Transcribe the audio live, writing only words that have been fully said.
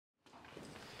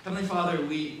Heavenly Father,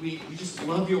 we just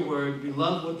love your word. We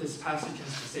love what this passage has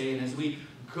to say. And as we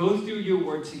go through your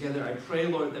word together, I pray,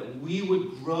 Lord, that we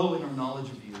would grow in our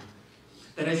knowledge of you.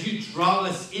 That as you draw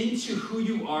us into who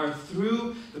you are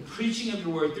through the preaching of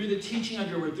your word, through the teaching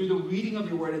of your word, through the reading of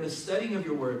your word, and the studying of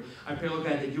your word, I pray, Lord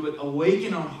God, that you would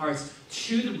awaken our hearts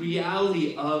to the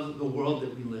reality of the world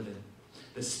that we live in.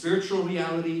 The spiritual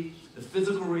reality, the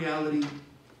physical reality,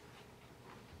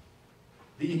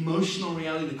 the emotional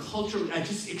reality, the cultural. I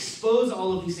just expose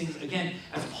all of these things, again,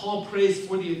 as Paul prays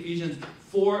for the Ephesians,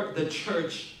 for the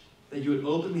church, that you would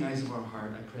open the eyes of our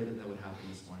heart. I pray that that would happen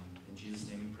this morning. In Jesus'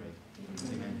 name we pray.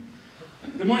 Amen.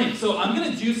 Good morning. So I'm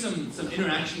going to do some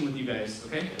interaction with you guys,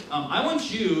 okay? I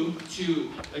want you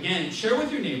to, again, share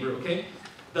with your neighbor, okay,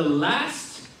 the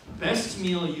last best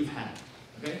meal you've had,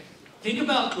 okay? Think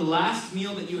about the last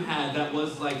meal that you had that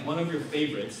was like one of your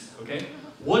favorites, okay?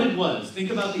 What it was. Think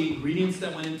about the ingredients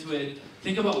that went into it.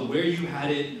 Think about where you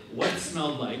had it, what it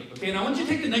smelled like, okay? And I want you to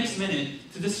take the next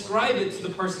minute to describe it to the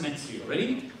person next to you.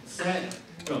 Ready? Set,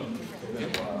 go.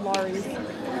 Laurie's.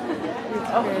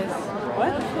 Oh,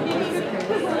 what?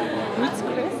 Roots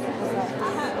Chris?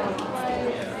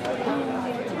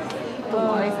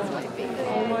 Rice is my favorite.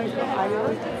 Oh my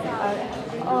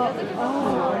god, the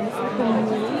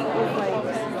meat was like,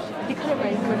 they cut it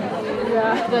right.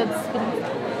 Yeah. The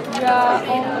spinach. Yeah,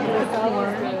 oh my god.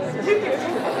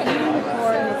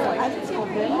 Corn is like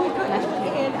oven, and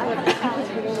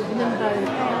then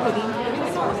the pudding,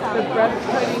 the bread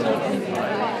pudding was in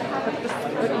there.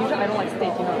 But usually I don't like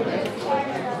steak, you know, right?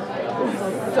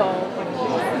 So funny.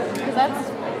 Because that's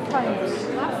kind of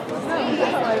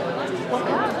like, what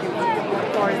kind of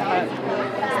story but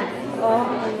oh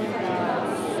my god.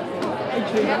 I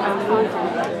dream of my food.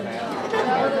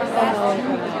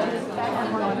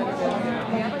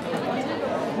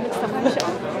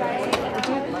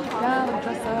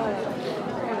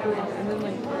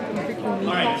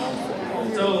 All right.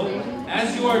 So,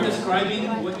 as you are describing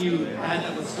what you had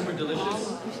that was super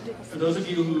delicious, for those of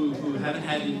you who haven't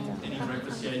had any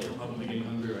breakfast yet, you're probably getting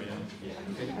hungry right now.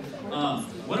 Okay.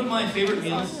 One of my favorite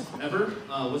meals ever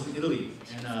was in Italy.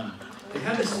 And they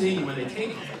have this thing where they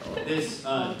take this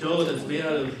dough that's made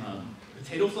out of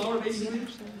potato flour, basically.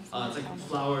 It's like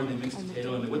flour and they mix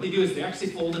potato. And what they do is they actually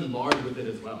fold in lard with it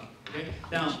as well. Okay?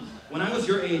 Now, when I was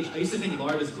your age, I used to think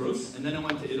lard is gross, and then I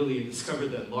went to Italy and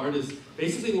discovered that lard is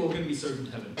basically what we're going to be served in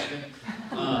heaven. Okay?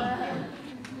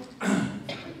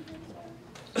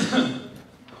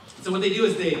 So what they do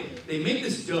is they make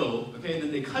this dough, okay, and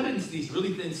then they cut it into these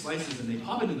really thin slices and they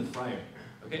pop it in the fryer,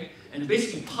 okay? And it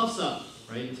basically puffs up,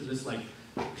 right, into this like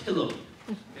pillow,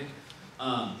 okay?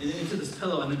 Into this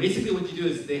pillow, and then basically what you do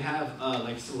is they have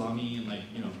like salami and like,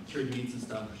 you know, cured meats and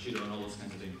stuff, prosciutto and all those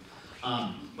kinds of things.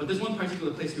 But there's one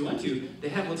particular place we went to, they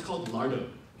have what's called lardo.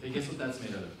 Okay, guess what that's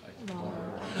made out of?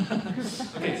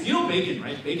 Okay, so you know bacon,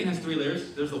 right? Bacon has 3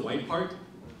 layers. There's the white part,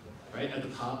 right, at the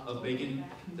top of bacon.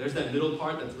 There's that middle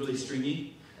part that's really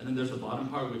stringy. And then there's the bottom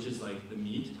part, which is like the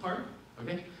meat part,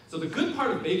 okay? So the good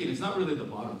part of bacon is not really the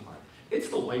bottom part. It's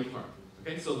the white part,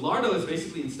 okay? So lardo is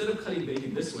basically, instead of cutting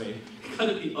bacon this way, cut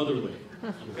it the other way,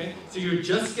 okay? So you're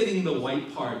just getting the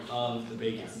white part of the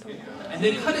bacon, okay? And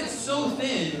they cut it so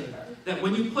thin that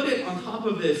when you put it on top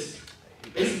of this,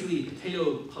 basically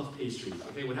potato puff pastry,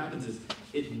 okay, what happens is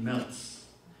it melts.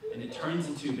 And it turns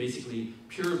into basically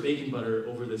pure bacon butter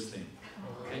over this thing,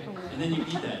 okay? And then you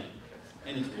eat that,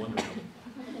 and it's wonderful.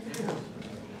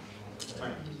 All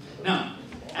right. Now,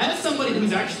 as somebody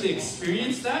who's actually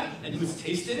experienced that and who's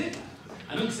tasted it,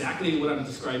 I know exactly what I'm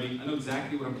describing, I know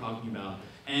exactly what I'm talking about,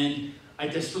 and I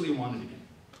desperately want it again,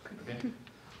 okay?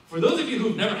 For those of you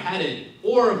who've never had it,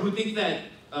 or who think that,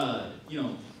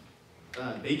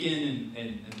 bacon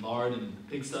and lard and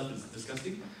pig stuff is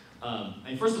disgusting, I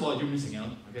mean, first of all, you're missing out,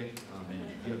 okay? Oh man,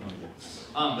 you have no idea.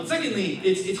 But secondly,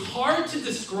 it's hard to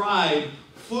describe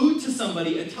food to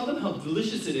somebody and tell them how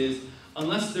delicious it is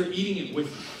unless they're eating it with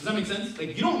you. Does that make sense?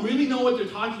 Like, you don't really know what they're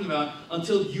talking about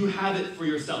until you have it for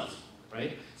yourself,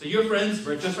 right? So your friends,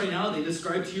 just right now, they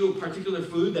describe to you a particular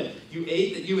food that you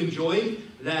ate, that you enjoyed,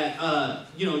 that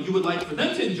you would like for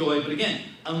them to enjoy. But again,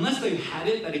 unless they've had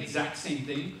it, that exact same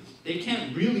thing, they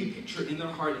can't really picture in their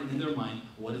heart and in their mind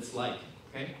what it's like,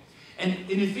 okay? And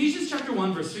in Ephesians chapter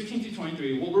 1, verse 15 to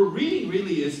 23, what we're reading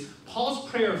really is Paul's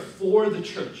prayer for the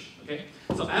church, okay?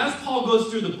 So as Paul goes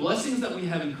through the blessings that we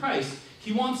have in Christ,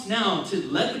 he wants now to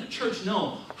let the church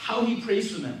know how he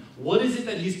prays for them. What is it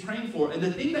that he's praying for? And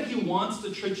the thing that he wants the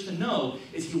church to know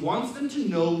is he wants them to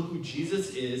know who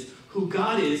Jesus is, who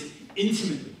God is,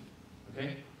 intimately,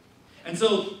 okay? And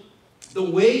so the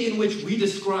way in which we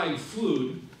describe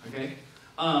food, okay,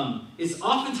 is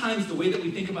oftentimes the way that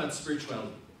we think about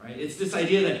spirituality, right? It's this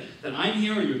idea that I'm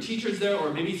here, or your teacher's there,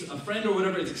 or maybe it's a friend or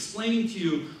whatever is explaining to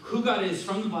you who God is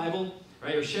from the Bible,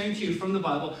 right? Or sharing to you from the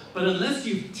Bible. But unless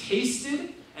you've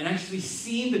tasted and actually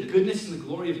seen the goodness and the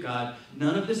glory of God,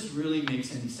 none of this really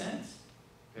makes any sense,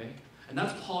 okay? And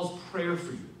that's Paul's prayer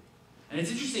for you. And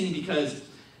it's interesting because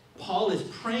Paul is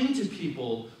praying to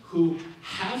people who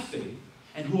have faith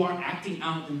and who are acting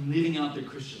out and living out their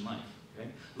Christian life. Okay?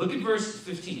 Look at verse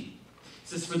 15. It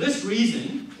says, "For this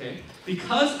reason, okay,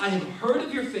 because I have heard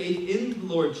of your faith in the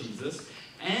Lord Jesus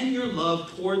and your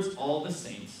love towards all the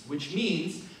saints," which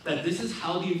means that this is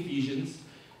how the Ephesians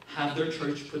have their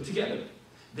church put together.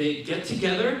 They get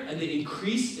together and they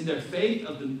increase in their faith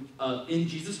in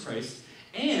Jesus Christ,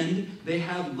 and they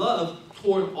have love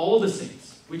toward all the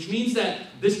saints, which means that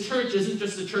this church isn't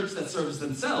just a church that serves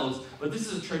themselves, but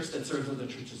this is a church that serves other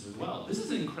churches as well. This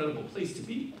is an incredible place to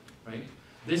be, right?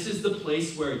 This is the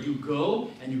place where you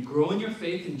go and you grow in your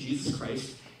faith in Jesus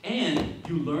Christ, and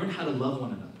you learn how to love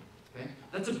one another, okay?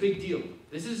 That's a big deal.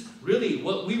 This is really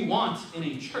what we want in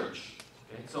a church.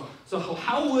 Okay, so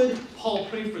how would Paul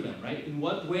pray for them, right? In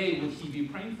what way would he be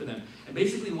praying for them? And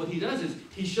basically what he does is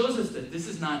he shows us that this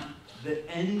is not the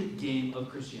end game of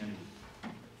Christianity.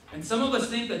 And some of us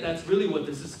think that that's really what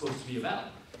this is supposed to be about.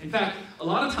 In fact, a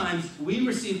lot of times we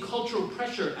receive cultural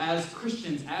pressure as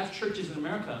Christians, as churches in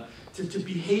America, to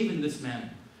behave in this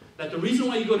manner. That the reason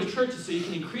why you go to church is so you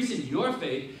can increase in your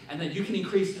faith and that you can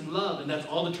increase in love, and that's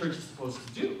all the church is supposed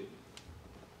to do.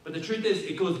 But the truth is,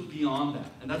 it goes beyond that.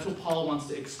 And that's what Paul wants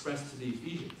to express to the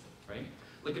Ephesians, right?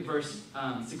 Look at verse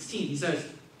 16. He says,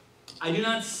 "I do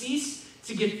not cease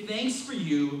to give thanks for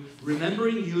you,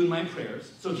 remembering you in my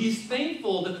prayers." So he's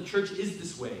thankful that the church is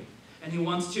this way. And he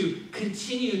wants to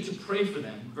continue to pray for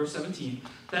them. Verse 17,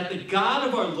 "that the God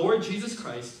of our Lord Jesus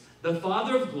Christ, the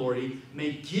Father of glory,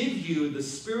 may give you the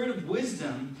spirit of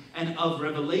wisdom and of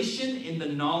revelation in the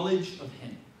knowledge of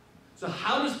him." So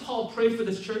how does Paul pray for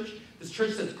this church? This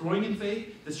church that's growing in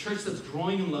faith, this church that's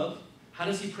growing in love. How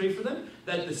does he pray for them?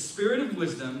 That the spirit of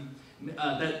wisdom,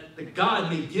 that the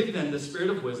God may give them the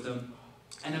spirit of wisdom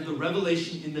and of the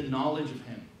revelation in the knowledge of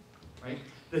him, right?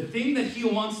 The thing that he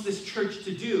wants this church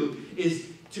to do is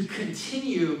to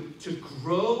continue to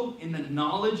grow in the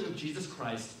knowledge of Jesus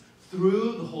Christ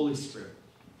through the Holy Spirit,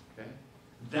 okay?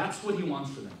 That's what he wants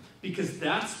for them, because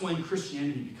that's when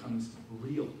Christianity becomes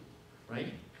real,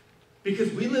 right?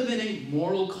 Because we live in a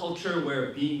moral culture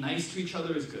where being nice to each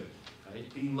other is good,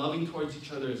 right? Being loving towards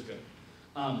each other is good.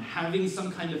 Having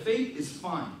some kind of faith is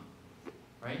fine,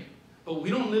 right? But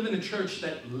we don't live in a church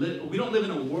we don't live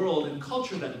in a world and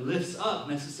culture that lifts up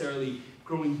necessarily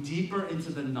growing deeper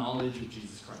into the knowledge of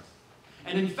Jesus Christ.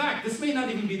 And in fact, this may not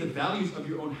even be the values of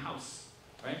your own house,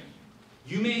 right?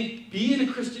 You may be in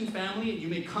a Christian family and you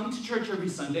may come to church every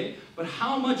Sunday, but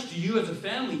how much do you as a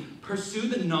family pursue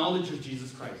the knowledge of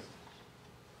Jesus Christ?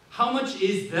 How much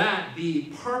is that the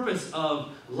purpose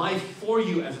of life for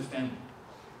you as a family,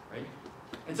 right?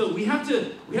 And so we have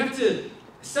to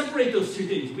separate those two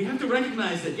things. We have to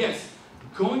recognize that, yes,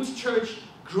 going to church,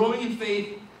 growing in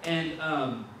faith, and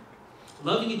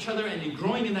loving each other and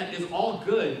growing in that is all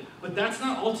good, but that's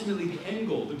not ultimately the end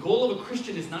goal. The goal of a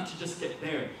Christian is not to just get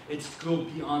there. It's to go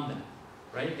beyond that,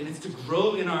 right? And it's to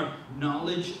grow in our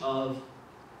knowledge of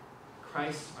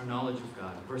Christ, our knowledge of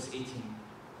God. Verse 18.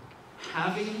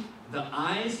 "Having the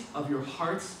eyes of your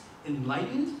hearts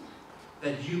enlightened,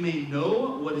 that you may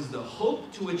know what is the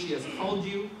hope to which he has called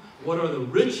you, what are the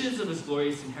riches of his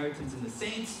glorious inheritance in the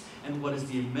saints, and what is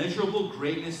the immeasurable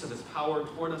greatness of his power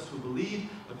toward us who believe,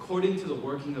 according to the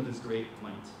working of his great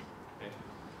might." Okay?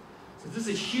 So this is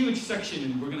a huge section,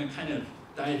 and we're going to kind of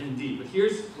dive in deep. But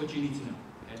here's what you need to know.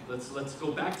 Okay? Let's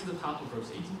go back to the top of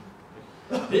verse 18.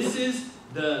 Okay? This is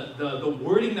the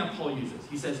wording that Paul uses.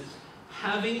 He says,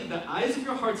 "Having the eyes of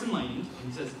your hearts enlightened,"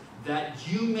 and he says, "that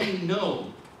you may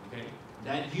know." Okay?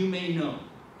 That you may know.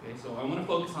 Okay? So I want to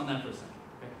focus on that for a second.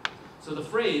 Okay? So the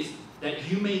phrase, "that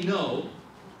you may know,"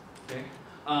 okay,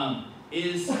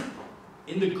 is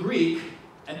in the Greek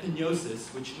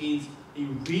epignosis, which means a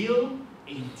real,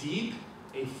 a deep,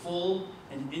 a full,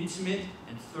 an intimate,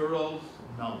 and thorough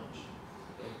knowledge.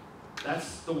 Okay?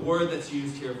 That's the word that's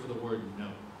used here for the word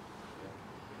know.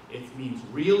 Okay? It means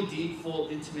real, deep, full,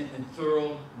 intimate, and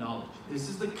thorough knowledge. This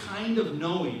is the kind of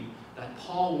knowing that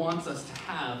Paul wants us to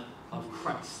have of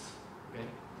Christ. Okay?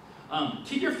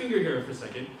 Keep your finger here for a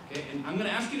second, okay? And I'm going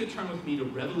to ask you to turn with me to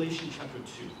Revelation chapter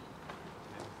 2.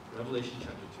 Okay? Revelation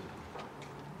chapter 2.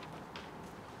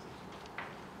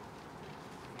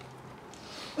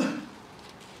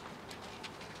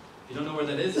 If you don't know where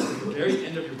that is, it's at the very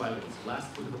end of your Bible. It's the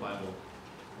last book of the Bible.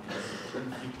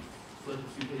 Turn a flip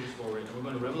a few pages forward, and we're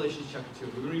going to Revelation chapter 2.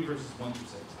 We're going to read verses 1 through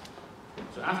 6.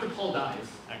 So after Paul dies,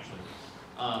 actually,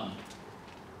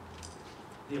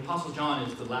 the Apostle John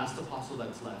is the last apostle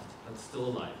that's left, that's still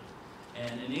alive.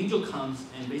 And an angel comes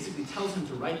and basically tells him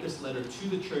to write this letter to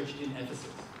the church in Ephesus.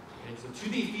 Okay? So to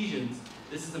the Ephesians,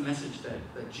 this is the message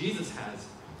that Jesus has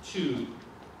to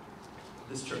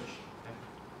this church. Okay?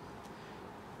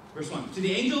 Verse 1. To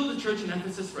the angel of the church in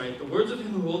Ephesus write, the words of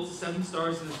him who holds the 7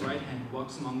 stars in his right hand, who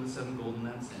walks among the 7 golden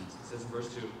lampstands. It says in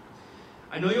verse 2,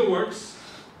 I know your works,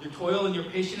 your toil and your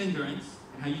patient endurance,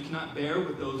 and how you cannot bear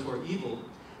with those who are evil,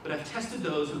 but I've tested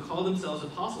those who call themselves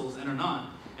apostles and are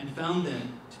not, and found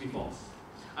them to be false.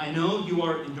 I know you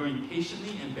are enduring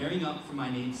patiently and bearing up for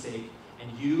my name's sake,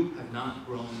 and you have not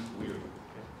grown weary.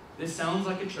 Okay. This sounds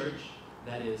like a church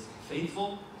that is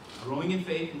faithful, growing in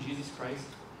faith in Jesus Christ,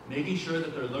 making sure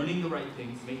that they're learning the right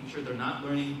things, making sure they're not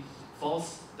learning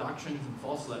false doctrines and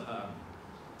false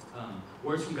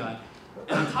words from God.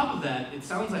 And on top of that, it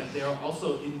sounds like they are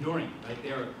also enduring, right?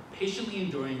 They are patiently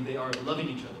enduring, they are loving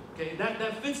each other. Okay,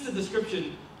 that fits the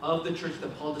description of the church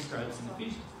that Paul describes in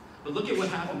Ephesians. But look at what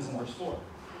happens in verse 4.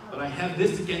 But I have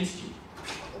this against you.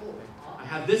 I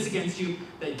have this against you,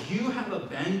 that you have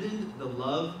abandoned the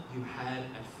love you had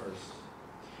at first.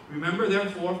 Remember,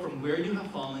 therefore, from where you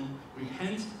have fallen,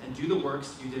 repent and do the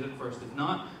works you did at first. If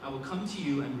not, I will come to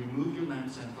you and remove your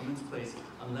lampstand from its place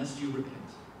unless you repent.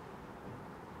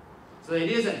 So the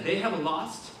idea is that they have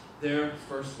lost their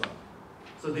first love.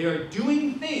 So they are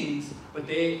doing things, but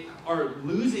they are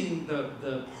losing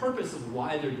the purpose of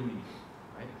why they're doing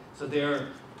it. Right? So they're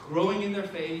growing in their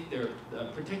faith, they're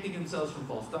protecting themselves from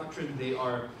false doctrine, they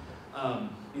are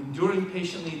enduring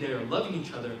patiently, they are loving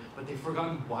each other, but they've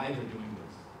forgotten why they're doing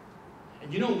this.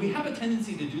 And you know, we have a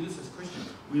tendency to do this as Christians.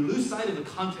 We lose sight of the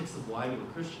context of why we're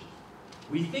Christians.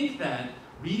 We think that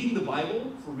reading the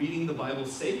Bible for reading the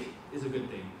Bible's sake is a good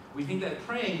thing. We think that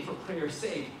praying for prayer's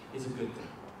sake is a good thing.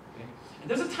 Okay?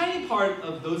 And there's a tiny part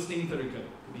of those things that are good,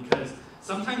 because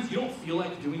sometimes you don't feel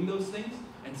like doing those things,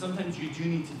 and sometimes you do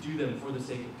need to do them for the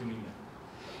sake of doing them.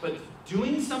 But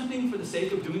doing something for the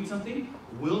sake of doing something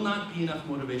will not be enough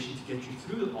motivation to get you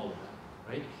through all of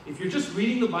that. Right? If you're just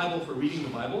reading the Bible for reading the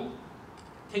Bible,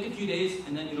 take a few days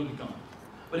and then it'll be gone.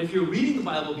 But if you're reading the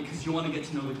Bible because you want to get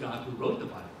to know the God who wrote the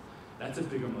Bible, that's a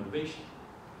bigger motivation.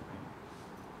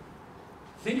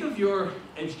 Think of your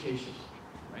education,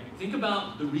 right? Think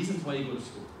about the reasons why you go to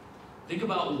school. Think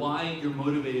about why you're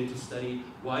motivated to study,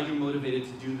 why you're motivated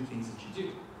to do the things that you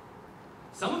do.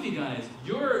 Some of you guys,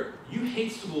 you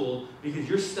hate school because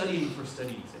you're studying for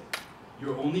studying's sake.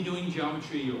 You're only doing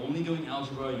geometry, you're only doing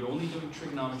algebra, you're only doing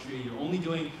trigonometry, you're only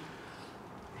doing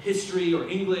history or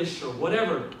English or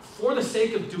whatever for the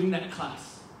sake of doing that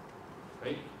class,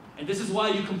 right? And this is why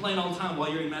you complain all the time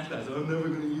while you're in math class. I'm never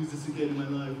going to use this again in my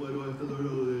life. Why do I have to learn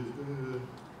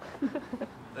all this?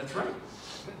 That's right.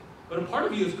 But a part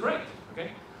of you is correct,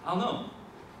 okay? I'll know,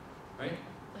 right?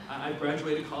 I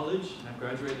graduated college, and I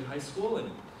graduated high school, and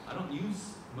I don't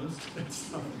use most of that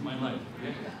stuff in my life,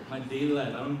 okay? My daily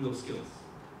life, I don't need those skills,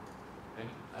 okay?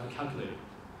 I have a calculator.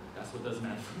 That's what does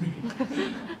math for me.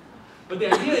 But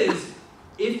the idea is,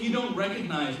 if you don't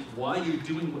recognize why you're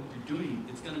doing what you're doing,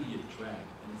 it's going to be a drag.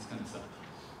 It's going to suck.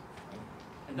 Right?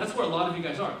 And that's where a lot of you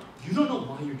guys are. You don't know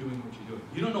why you're doing what you're doing.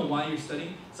 You don't know why you're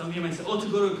studying. Some of you might say, oh, to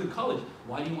go to a good college.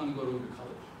 Why do you want to go to a good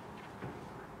college?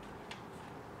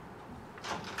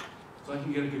 So I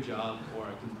can get a good job, or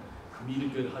I can meet a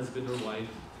good husband or wife,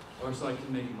 or so I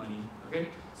can make money. Okay?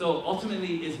 So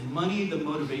ultimately, is money the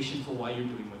motivation for why you're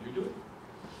doing what you're doing?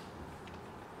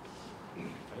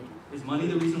 Right? Is money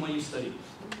the reason why you study?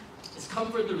 Is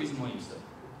comfort the reason why you study?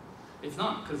 It's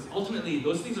not, because ultimately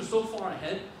those things are so far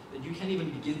ahead that you can't even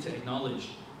begin to acknowledge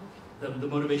the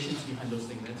motivations behind those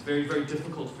things. And it's very, very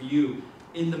difficult for you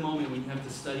in the moment when you have to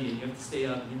study and you have to stay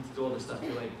up and you have to do all this stuff.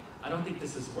 You're like, I don't think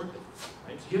this is worth it.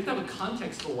 Right? So you have to have a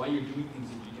context for why you're doing things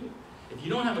that you do. If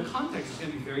you don't have a context, it's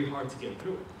going to be very hard to get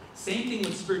through it. Same thing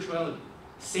with spirituality.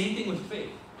 Same thing with faith.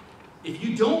 If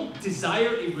you don't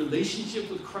desire a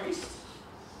relationship with Christ,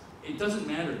 it doesn't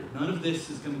matter. None of this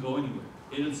is going to go anywhere.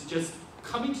 It's just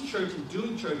coming to church and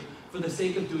doing church for the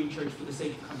sake of doing church, for the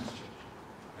sake of coming to church.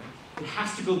 Right? It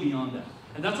has to go beyond that.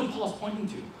 And that's what Paul's pointing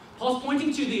to. Paul's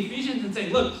pointing to the Ephesians and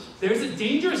saying, look, there's a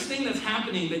dangerous thing that's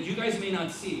happening that you guys may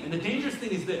not see. And the dangerous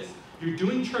thing is this. You're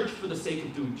doing church for the sake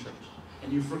of doing church.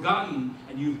 And you've forgotten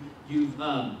and you've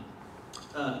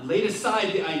laid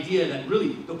aside the idea that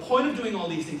really the point of doing all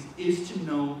these things is to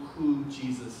know who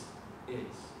Jesus is.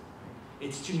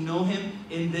 It's to know him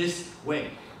in this way.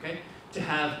 Okay? To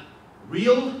have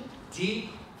real,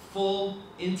 deep, full,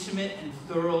 intimate, and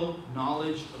thorough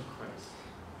knowledge of Christ.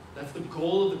 That's the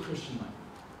goal of the Christian life.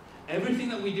 Everything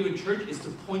that we do in church is to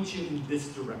point you in this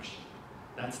direction.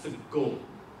 That's the goal.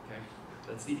 Okay?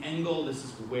 That's the end goal. This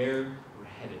is where we're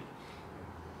headed.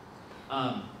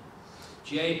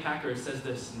 G.A. Packer says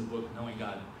this in the book, Knowing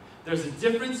God. There's a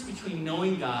difference between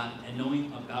knowing God and knowing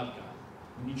about God.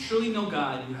 When you truly know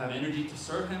God, you have energy to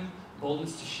serve Him,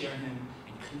 boldness to share Him,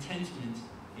 and contentment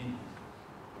in Him.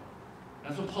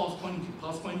 That's what Paul's pointing to.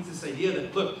 Paul's pointing to this idea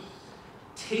that, look,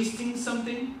 tasting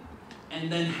something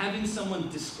and then having someone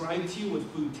describe to you what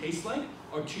food tastes like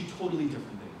are two totally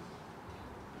different things.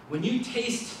 When you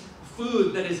taste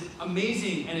food that is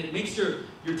amazing and it makes your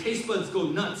taste buds go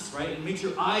nuts, right? It makes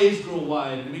your eyes grow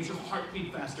wide and it makes your heart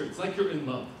beat faster. It's like you're in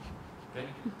love. Okay?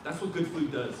 That's what good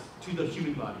food does to the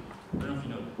human body. I don't know if you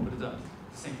know that, but it does.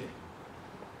 It's the same thing.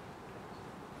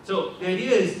 So the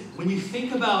idea is, when you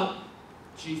think about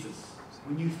Jesus,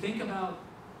 when you think about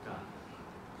God,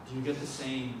 do you get the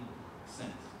same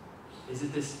sense? Is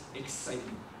it this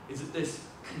excitement? Is it this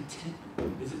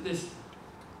contentment? Is it this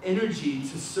energy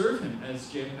to serve Him, as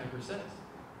J.I. Packer says?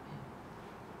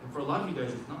 And for a lot of you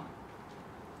guys, it's not.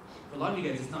 For a lot of you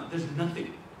guys, it's not. There's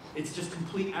nothing. It's just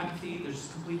complete apathy. There's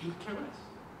just complete, you care less.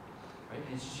 Right?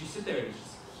 And it's just, you sit there, it's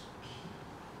just...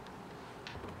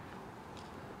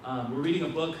 we're reading a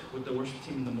book with the worship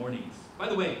team in the mornings. By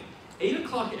the way, 8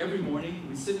 o'clock every morning,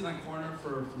 we sit in that corner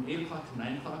from 8 o'clock to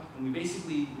 9 o'clock, and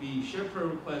we share prayer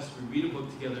requests, we read a book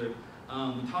together,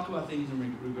 we talk about things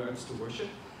in regards to worship.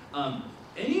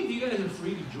 Any of you guys are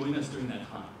free to join us during that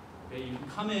time. Okay? You can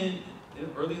come in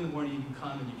early in the morning, you can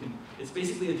come and it's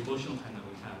basically a devotional time that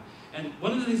we have. And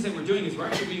one of the things that we're doing is we're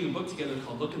actually reading a book together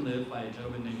called Look and Live by a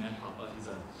gentleman named Matt Papa. He's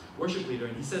a worship leader,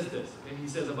 and he says this, okay? He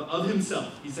says of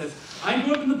himself, he says, I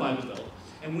grew up in the Bible Belt,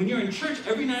 and when you're in church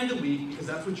every night of the week, because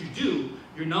that's what you do,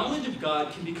 your knowledge of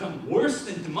God can become worse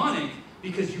than demonic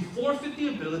because you forfeit the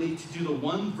ability to do the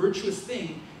one virtuous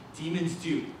thing demons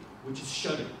do, which is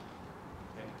shudder.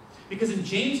 Okay? Because in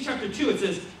James chapter 2, it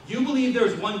says, you believe there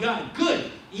is one God.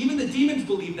 Good. Even the demons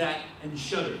believe that and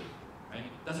shudder. Right?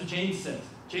 That's what James says.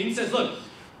 James says, look,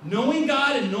 knowing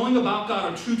God and knowing about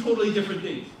God are two totally different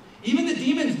things. Even the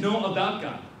demons know about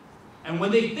God. And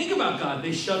when they think about God,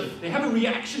 they shudder. They have a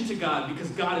reaction to God because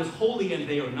God is holy and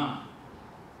they are not.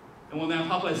 And what Matt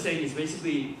Papa is saying is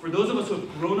basically, for those of us who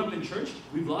have grown up in church,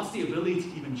 we've lost the ability to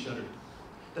even shudder.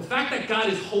 The fact that God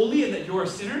is holy and that you're a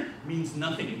sinner means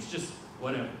nothing. It's just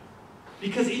whatever.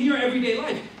 Because in your everyday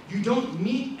life, you don't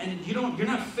meet and you're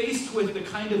not faced with the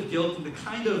kind of guilt and the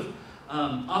kind of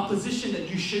opposition that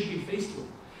you should be faced with.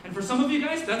 And for some of you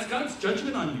guys, that's God's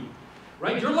judgment on you.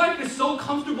 Right? Your life is so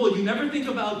comfortable, you never think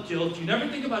about guilt, you never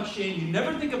think about shame, you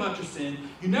never think about your sin,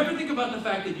 you never think about the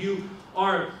fact that you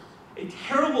are a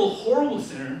terrible, horrible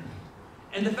sinner,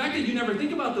 and the fact that you never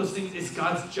think about those things is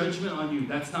God's judgment on you.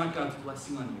 That's not God's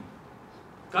blessing on you.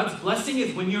 God's blessing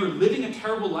is when you're living a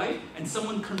terrible life and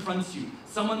someone confronts you,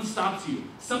 someone stops you,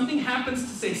 something happens to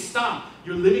say, stop,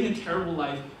 you're living a terrible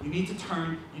life, you need to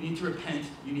turn, you need to repent,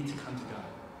 you need to come to God.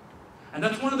 And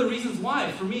that's one of the reasons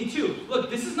why, for me too. Look,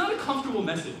 this is not a comfortable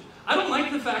message. I don't like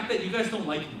the fact that you guys don't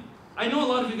like me. I know a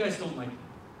lot of you guys don't like me,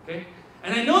 okay?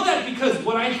 And I know that because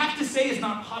what I have to say is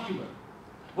not popular.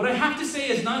 What I have to say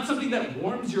is not something that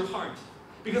warms your heart.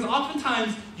 Because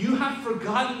oftentimes, you have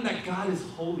forgotten that God is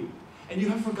holy. And you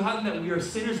have forgotten that we are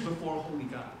sinners before a holy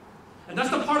God. And that's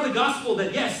the part of the gospel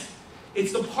that, yes,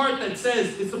 it's the part that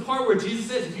says, it's the part where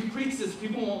Jesus says, if you preach this,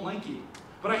 people won't like you.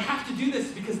 But I have to do this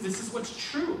because this is what's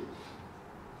true.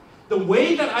 The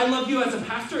way that I love you as a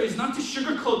pastor is not to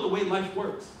sugarcoat the way life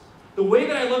works. The way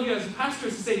that I love you as a pastor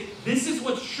is to say, this is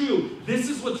what's true, this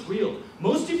is what's real.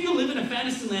 Most of you live in a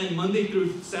fantasy land Monday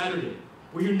through Saturday,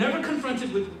 where you're never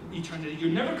confronted with eternity,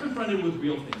 you're never confronted with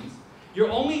real things. You're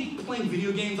only playing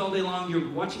video games all day long, you're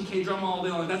watching K-drama all day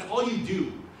long, that's all you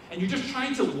do. And you're just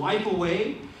trying to wipe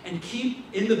away and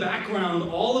keep in the background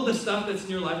all of the stuff that's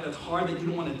in your life that's hard that you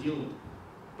don't want to deal with.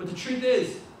 But the truth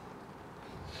is,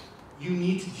 you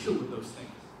need to deal with those things.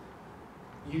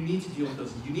 You need to deal with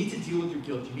those. You need to deal with your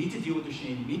guilt. You need to deal with your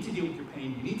shame. You need to deal with your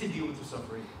pain. You need to deal with your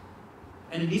suffering.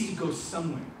 And it needs to go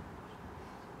somewhere.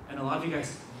 And a lot of you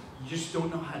guys, you just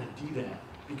don't know how to do that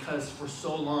because for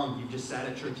so long you've just sat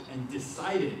at church and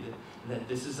decided that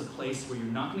this is a place where you're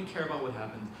not going to care about what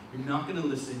happens. You're not going to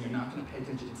listen. You're not going to pay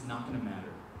attention. It's not going to matter.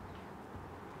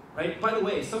 Right? By the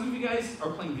way, some of you guys are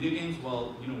playing video games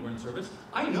while we're in service.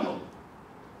 I know.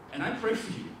 And I pray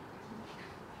for you.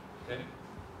 Okay?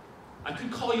 I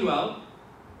could call you out,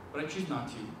 but I choose not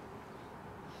to.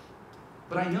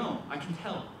 But I know, I can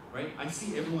tell, right? I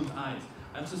see everyone's eyes.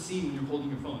 I also see when you're holding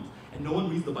your phones, and no one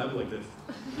reads the Bible like this.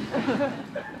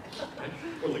 Okay?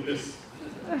 Or like this.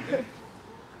 Okay?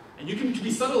 And you can be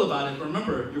subtle about it, but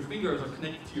remember, your fingers are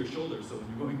connected to your shoulders, so when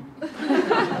you're going,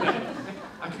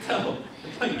 I can tell.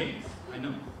 They're playing games, I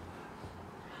know.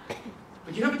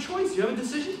 But you have a choice, you have a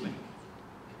decision to make,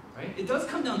 right? It does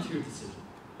come down to your decision.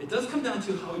 It does come down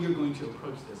to how you're going to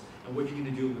approach this and what you're going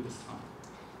to do with this time.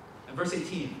 And verse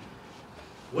 18,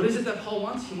 what is it that Paul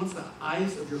wants? He wants the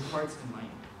eyes of your hearts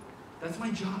enlightened. That's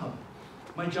my job.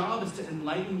 My job is to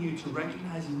enlighten you to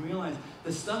recognize and realize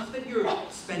the stuff that you're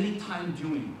spending time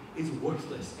doing is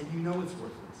worthless, and you know it's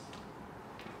worthless.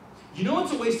 You know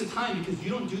it's a waste of time because you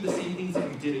don't do the same things that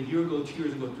you did a year ago, 2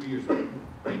 years ago, 3 years ago,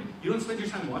 right? You don't spend your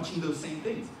time watching those same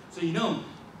things. So you know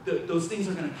those things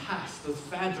are going to pass. Those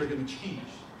fads are going to change.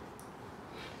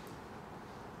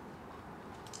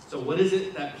 So what is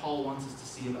it that Paul wants us to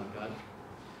see about God?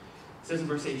 It says in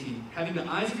verse 18, having the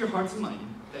eyes of your hearts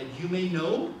enlightened, that you may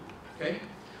know, okay,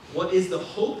 what is the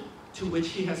hope to which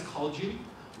he has called you,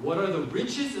 what are the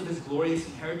riches of his glorious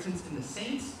inheritance in the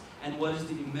saints, and what is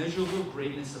the immeasurable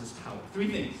greatness of his power. Three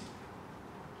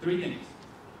things.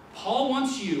 Paul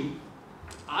wants you,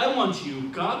 I want you,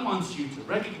 God wants you to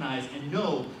recognize and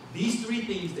know these three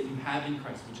things that you have in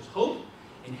Christ, which is hope,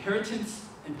 inheritance,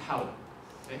 and power.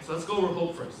 Okay, so let's go over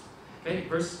hope first. Okay,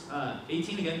 verse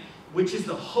 18 again, which is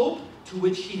the hope to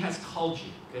which he has called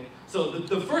you. Okay, so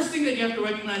the first thing that you have to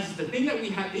recognize is the thing that we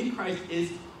have in Christ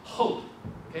is hope.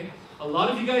 Okay, a lot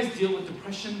of you guys deal with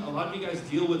depression. A lot of you guys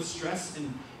deal with stress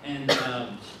and how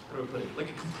do I put it? Like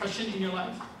a compression in your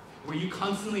life, where you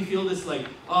constantly feel this like,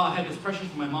 oh, I had this pressure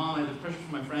from my mom, I had this pressure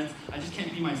from my friends, I just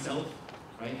can't be myself.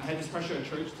 Right? I had this pressure at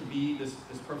church to be this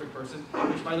perfect person.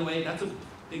 Which, by the way, that's a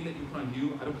thing that you put on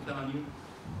you. I don't put that on you.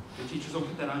 The teachers don't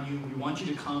put that on you. We want you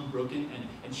to come broken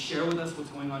and share with us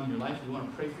what's going on in your life. We want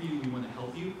to pray for you. We want to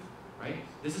help you. Right?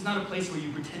 This is not a place where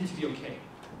you pretend to be okay.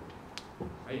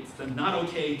 Right? It's the not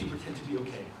okay to pretend to be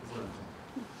okay, is what I'm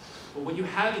saying. But what you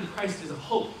have in Christ is a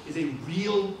hope, is a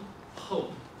real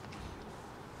hope.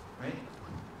 Right?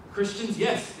 Christians,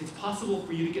 yes, it's possible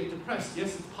for you to get depressed.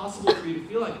 Yes, it's possible for you to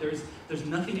feel like there's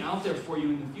nothing out there for you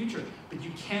in the future. But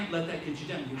you can't let that get you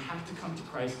down. You have to come to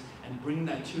Christ and bring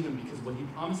that to him, because what he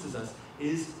promises us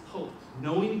is hope.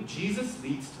 Knowing Jesus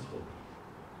leads to hope.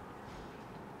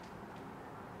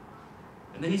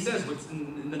 And then he says, what's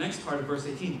in the next part of verse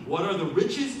 18, what are the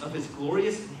riches of his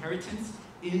glorious inheritance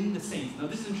in the saints? Now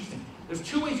this is interesting. There's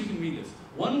two ways you can read this.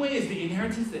 One way is the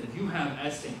inheritance that you have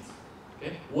as saints.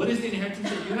 Okay? What is the inheritance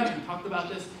that you have? We talked about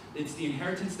this. It's the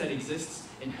inheritance that exists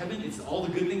in heaven. It's all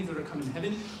the good things that are coming in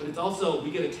heaven. But it's also,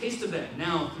 we get a taste of that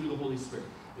now through the Holy Spirit.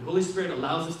 The Holy Spirit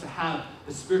allows us to have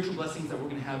the spiritual blessings that we're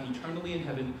going to have eternally in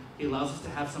heaven. He allows us to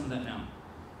have some of that now.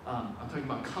 I'm talking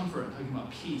about comfort. I'm talking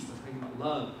about peace. I'm talking about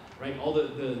love. Right? All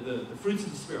the fruits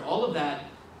of the Spirit. All of that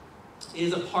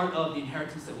is a part of the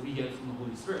inheritance that we get from the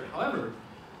Holy Spirit. However,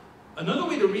 another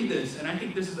way to read this, and I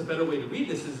think this is a better way to read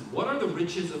this, is what are the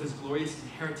riches of his glorious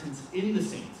inheritance in the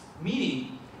saints?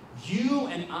 Meaning, you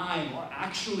and I are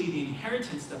actually the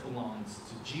inheritance that belongs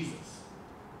to Jesus.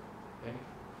 Okay?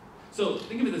 So,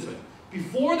 think of it this way.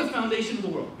 Before the foundation of the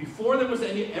world, before there was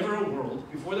ever a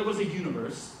world, before there was a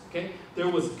universe, okay, there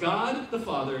was God the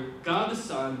Father, God the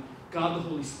Son, God the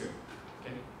Holy Spirit.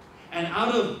 Okay? And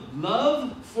out of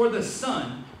love for the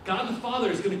Son, God the Father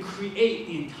is going to create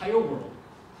the entire world.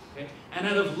 Okay? And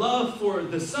out of love for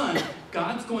the Son,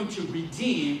 God's going to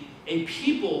redeem a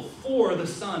people for the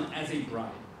Son as a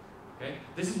bride. Okay?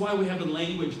 This is why we have the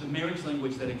language, the marriage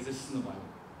language that exists in the Bible.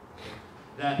 Okay?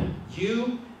 That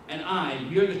you and I,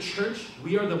 we are the church,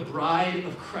 we are the bride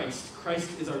of Christ.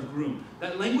 Christ is our groom.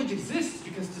 That language exists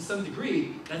because to some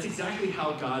degree, that's exactly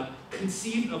how God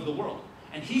conceived of the world.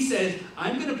 And he says,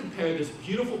 I'm going to prepare this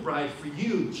beautiful bride for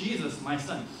you, Jesus, my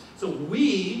son. So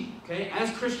we, okay,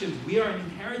 as Christians, we are an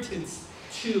inheritance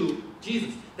to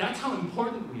Jesus. That's how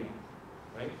important we are,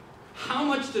 right? How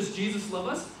much does Jesus love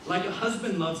us? Like a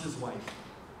husband loves his wife.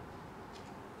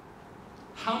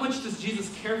 How much does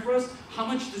Jesus care for us? How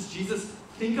much does Jesus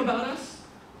think about us?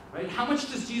 Right? How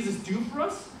much does Jesus do for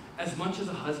us? As much as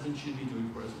a husband should be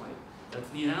doing for his wife. That's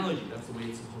the analogy. That's the way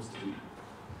it's supposed to be.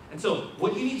 And so,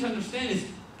 what you need to understand is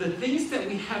the things that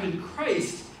we have in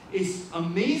Christ is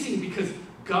amazing because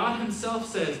God himself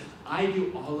says, I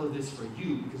do all of this for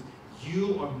you because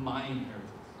you are my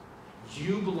inheritance.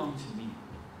 You belong to me.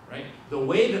 Right? The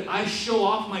way that I show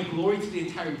off my glory to the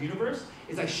entire universe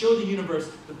is I show the universe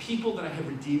the people that I have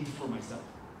redeemed for myself.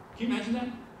 Can you imagine that?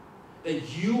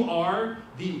 That you are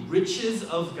the riches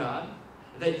of God.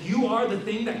 That you are the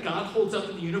thing that God holds up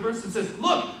in the universe and says,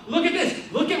 look at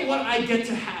this. Look at what I get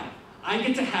to have. I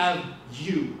get to have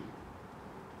you.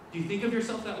 Do you think of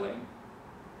yourself that way?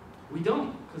 We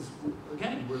don't, because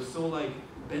again, we're so like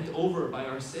bent over by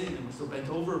our sin, and we're so bent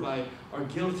over by our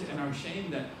guilt and our shame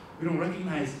that we don't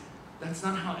recognize that's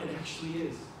not how it actually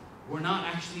is. We're not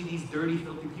actually these dirty,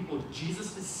 filthy people.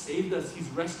 Jesus has saved us. He's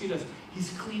rescued us.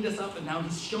 He's cleaned us up, and now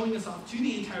he's showing us off to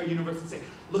the entire universe and saying,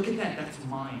 look at that. That's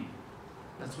mine.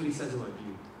 That's what he says about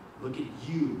you. Look at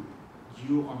you.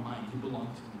 You are mine. You belong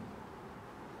to me.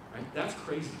 Right? That's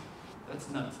crazy. That's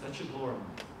nuts. That should blow our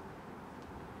mind.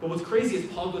 But what's crazy is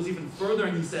Paul goes even further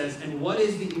and he says, and what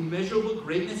is the immeasurable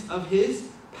greatness of his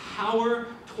power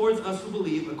towards us who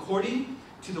believe according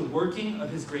to the working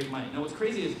of his great might. Now what's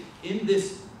crazy is in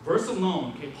this verse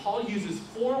alone, okay, Paul uses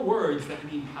 4 words that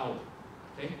mean power.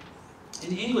 Okay?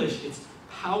 In English, it's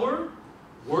power,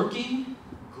 working,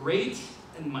 great,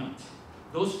 and might.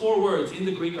 Those 4 words in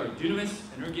the Greek are dunamis,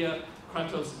 energia,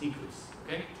 kratos, ikus.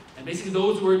 Okay? And basically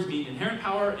those words mean inherent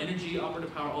power, energy,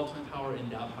 operative power, ultimate power,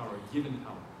 endowed power, given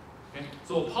power. Okay?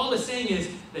 So what Paul is saying is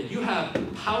that you have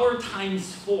power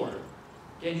times 4.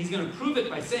 Okay? And he's going to prove it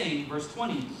by saying, verse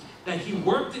 20, that he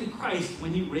worked in Christ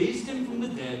when he raised him from the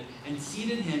dead and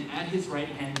seated him at his right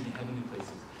hand in the heavenly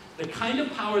places. The kind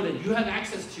of power that you have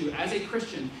access to as a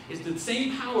Christian is the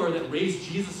same power that raised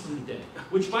Jesus from the dead,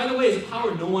 which, by the way, is a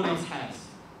power no one else has.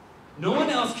 No one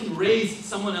else can raise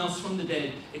someone else from the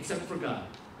dead except for God,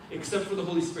 except for the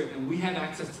Holy Spirit, and we have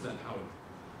access to that power.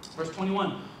 Verse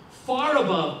 21, far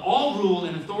above all rule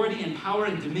and authority and power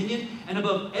and dominion, and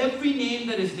above every name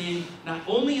that is named, not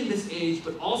only in this age,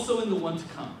 but also in the one to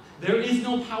come. There is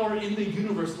no power in the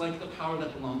universe like the power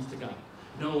that belongs to God.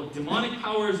 No demonic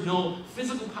powers, no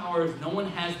physical powers, no one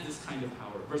has this kind of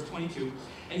power. Verse 22,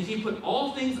 and he put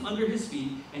all things under his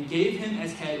feet and gave him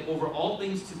as head over all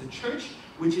things to the church,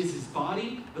 which is his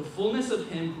body, the fullness of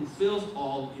him who fills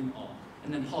all in all.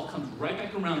 And then Paul comes right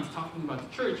back around to talking about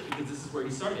the church because this is where he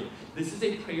started. This is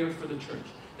a prayer for the church,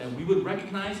 that we would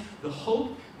recognize the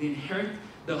hope,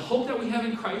 the hope that we have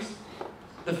in Christ,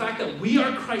 the fact that we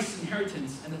are Christ's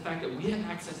inheritance, and the fact that we have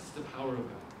access to the power of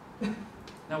God.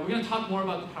 Now, we're going to talk more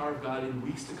about the power of God in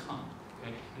weeks to come.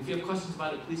 Okay? And if you have questions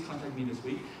about it, please contact me this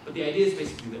week. But the idea is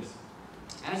basically this.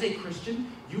 As a Christian,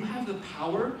 you have the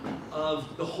power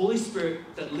of the Holy Spirit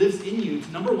that lives in you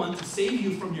to, number one, to save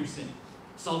you from your sin.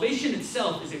 Salvation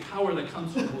itself is a power that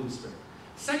comes from the Holy Spirit.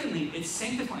 Secondly, it's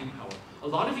sanctifying power. A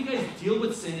lot of you guys deal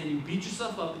with sin and you beat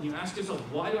yourself up and you ask yourself,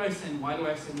 why do I sin? Why do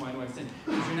I sin? Why do I sin?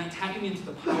 Because you're not tapping into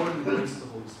the power and the grace of the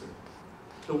Holy Spirit.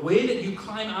 The way that you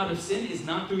climb out of sin is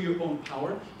not through your own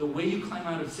power. The way you climb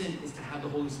out of sin is to have the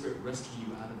Holy Spirit rescue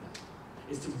you out of that.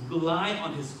 It's to rely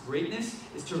on his greatness.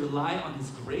 It's to rely on his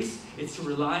grace. It's to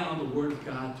rely on the word of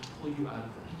God to pull you out of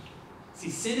that. See,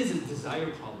 sin is a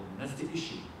desire problem. That's the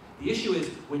issue. The issue is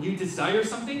when you desire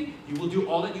something, you will do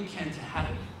all that you can to have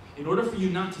it. In order for you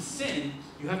not to sin,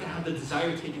 you have to have the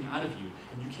desire taken out of you,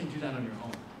 and you can't do that on your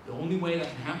own. The only way that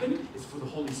can happen is for the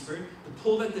Holy Spirit to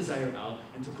pull that desire out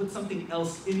and to put something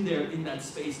else in there, in that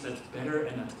space, that's better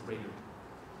and that's greater.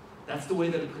 That's the way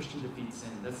that a Christian defeats sin.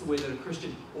 That's the way that a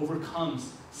Christian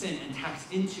overcomes sin and taps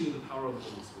into the power of the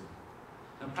Holy Spirit.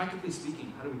 Now, practically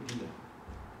speaking, how do we do that?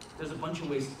 There's a bunch of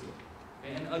ways to do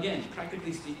it. And again,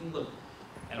 practically speaking, look,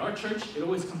 at our church, it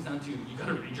always comes down to you got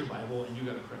to read your Bible and you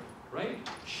got to pray, right?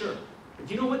 Sure. But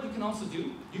you know what you can also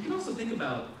do? You can also think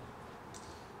about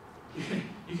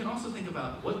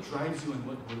what drives you and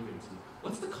what motivates you.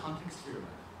 What's the context for your life,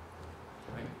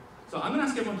 right? So I'm going to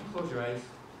ask everyone to close your eyes.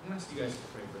 I'm going to ask you guys to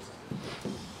pray for a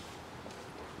second.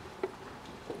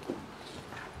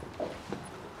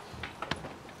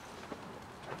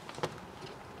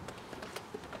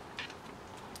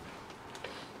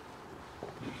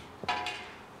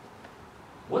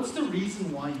 What's the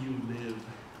reason why you live,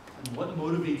 and what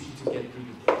motivates you to get through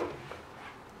the day?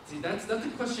 See, that's a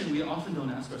question we often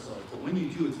don't ask ourselves, but when you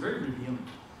do, it's very revealing.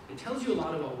 It tells you a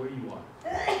lot about where you are.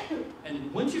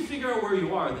 And once you figure out where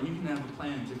you are, then you can have a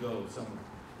plan to go somewhere.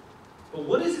 But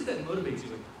what is it that motivates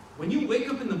you? Like, when you wake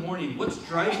up in the morning, what's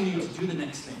driving you to do the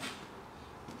next thing?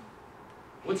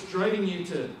 What's driving you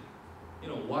to,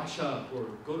 wash up or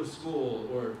go to school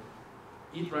or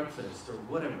eat breakfast or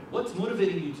whatever? What's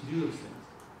motivating you to do those things?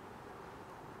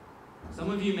 Some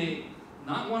of you may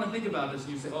not want to think about this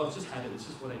and you say, oh, it's just habit, it's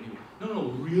just what I do.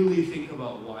 No, really think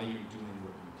about why you're doing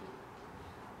what you do.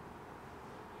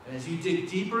 And as you dig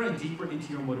deeper and deeper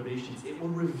into your motivations, it will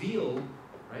reveal,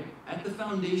 right, at the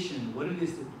foundation, what it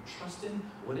is that you trust in,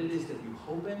 what it is that you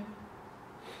hope in,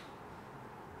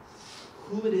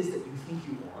 who it is that you think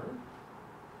you are,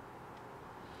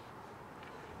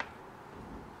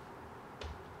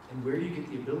 and where you get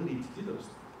the ability to do those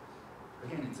things.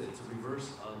 Again, it's a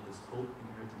reverse of this hope,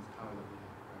 inheritance, power that we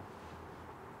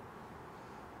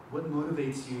have. What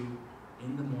motivates you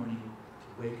in the morning to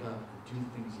wake up and do the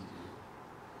things you do?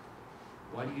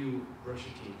 Why do you brush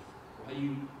your teeth? Why do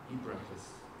you eat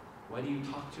breakfast? Why do you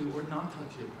talk to or not talk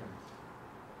to your parents?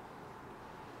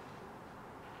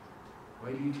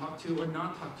 Why do you talk to or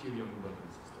not talk to your younger brother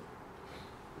and sister?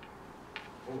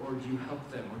 Or do you help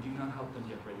them, or do you not help them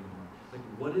get ready more? Like,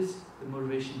 what is the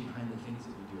motivation behind the things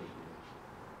that you do every day?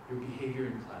 Your behavior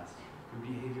in class, your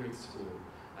behavior at school,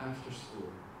 after school,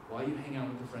 why you hang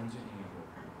out with the friends you hang out with.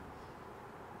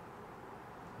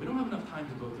 We don't have enough time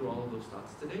to go through all of those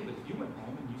thoughts today, but if you went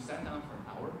home and you sat down for an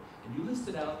hour and you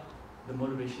listed out the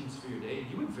motivations for your day,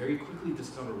 you would very quickly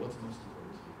discover what's most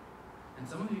important to you. And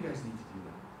some of you guys need to do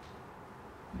that.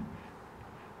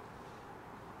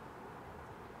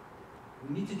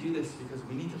 We need to do this because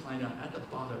we need to find out at the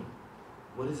bottom,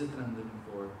 what is it that I'm living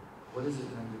for? What is it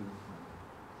that I'm doing with my life?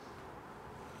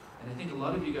 And I think a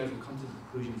lot of you guys will come to the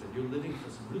conclusions that you're living for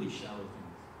some really shallow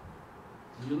things.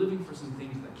 And you're living for some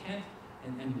things that can't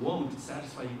and won't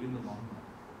satisfy you in the long run.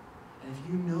 And if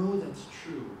you know that's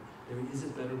true, there is a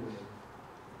better way.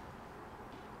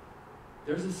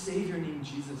 There's a Savior named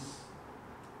Jesus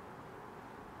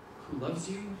who loves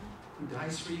you, who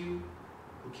dies for you,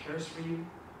 who cares for you,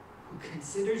 who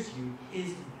considers you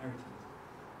his inheritance,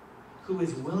 who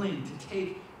is willing to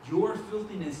take your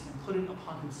filthiness and put it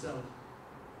upon himself,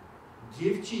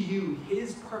 give to you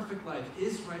his perfect life,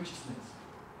 his righteousness,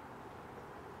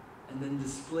 and then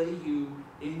display you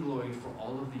in glory for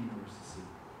all of the universe to see.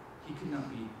 He could not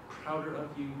be prouder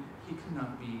of you. He could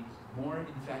not be more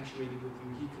infatuated with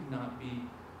you. He could not be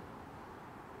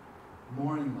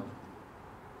more in love with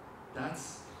you.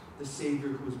 That's the Savior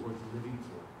who is worth living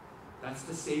for. That's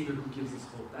the Savior who gives us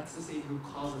hope. That's the Savior who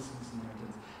calls us into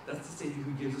inheritance. That's the Savior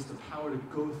who gives us the power to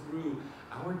go through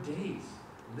our days.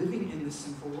 Living in this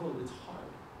sinful world, it's hard.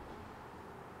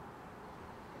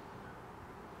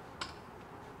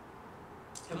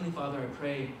 Heavenly Father, I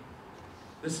pray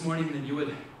this morning that you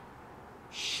would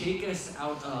shake us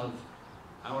out of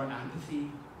our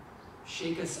apathy,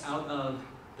 shake us out of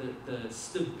the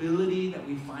stability that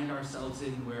we find ourselves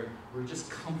in, where we're just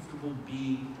comfortable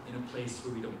being in a place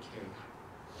where we don't care.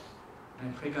 And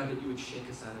I pray, God, that you would shake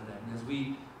us out of that. And as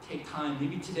we take time,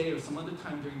 maybe today or some other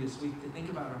time during this week, to think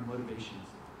about our motivations,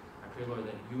 I pray, Lord,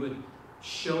 that you would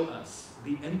show us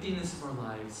the emptiness of our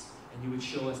lives, and you would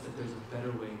show us that there's a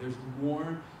better way. There's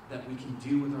more that we can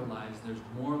do with our lives. There's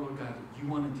more, Lord God, that you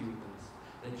want to do with us.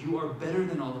 That you are better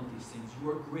than all of these things.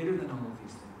 You are greater than all of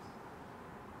these things.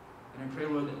 And I pray,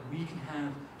 Lord, that we can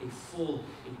have a full,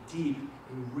 a deep,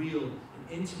 a real, an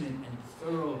intimate, and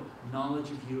thorough knowledge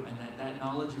of you, and that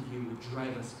knowledge of you would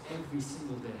drive us every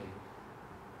single day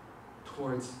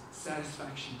towards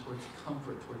satisfaction, towards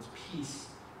comfort, towards peace,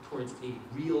 towards a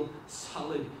real,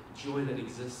 solid joy that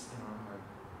exists in our heart.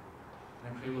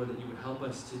 And I pray, Lord, that you would help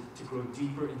us to grow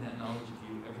deeper in that knowledge of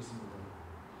you every single day.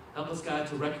 Help us, God,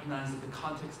 to recognize that the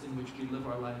context in which we live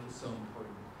our life is so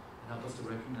important. And help us to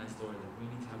recognize, Lord, that we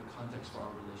need to have a context for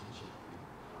our relationship with you.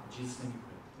 In Jesus' name we pray.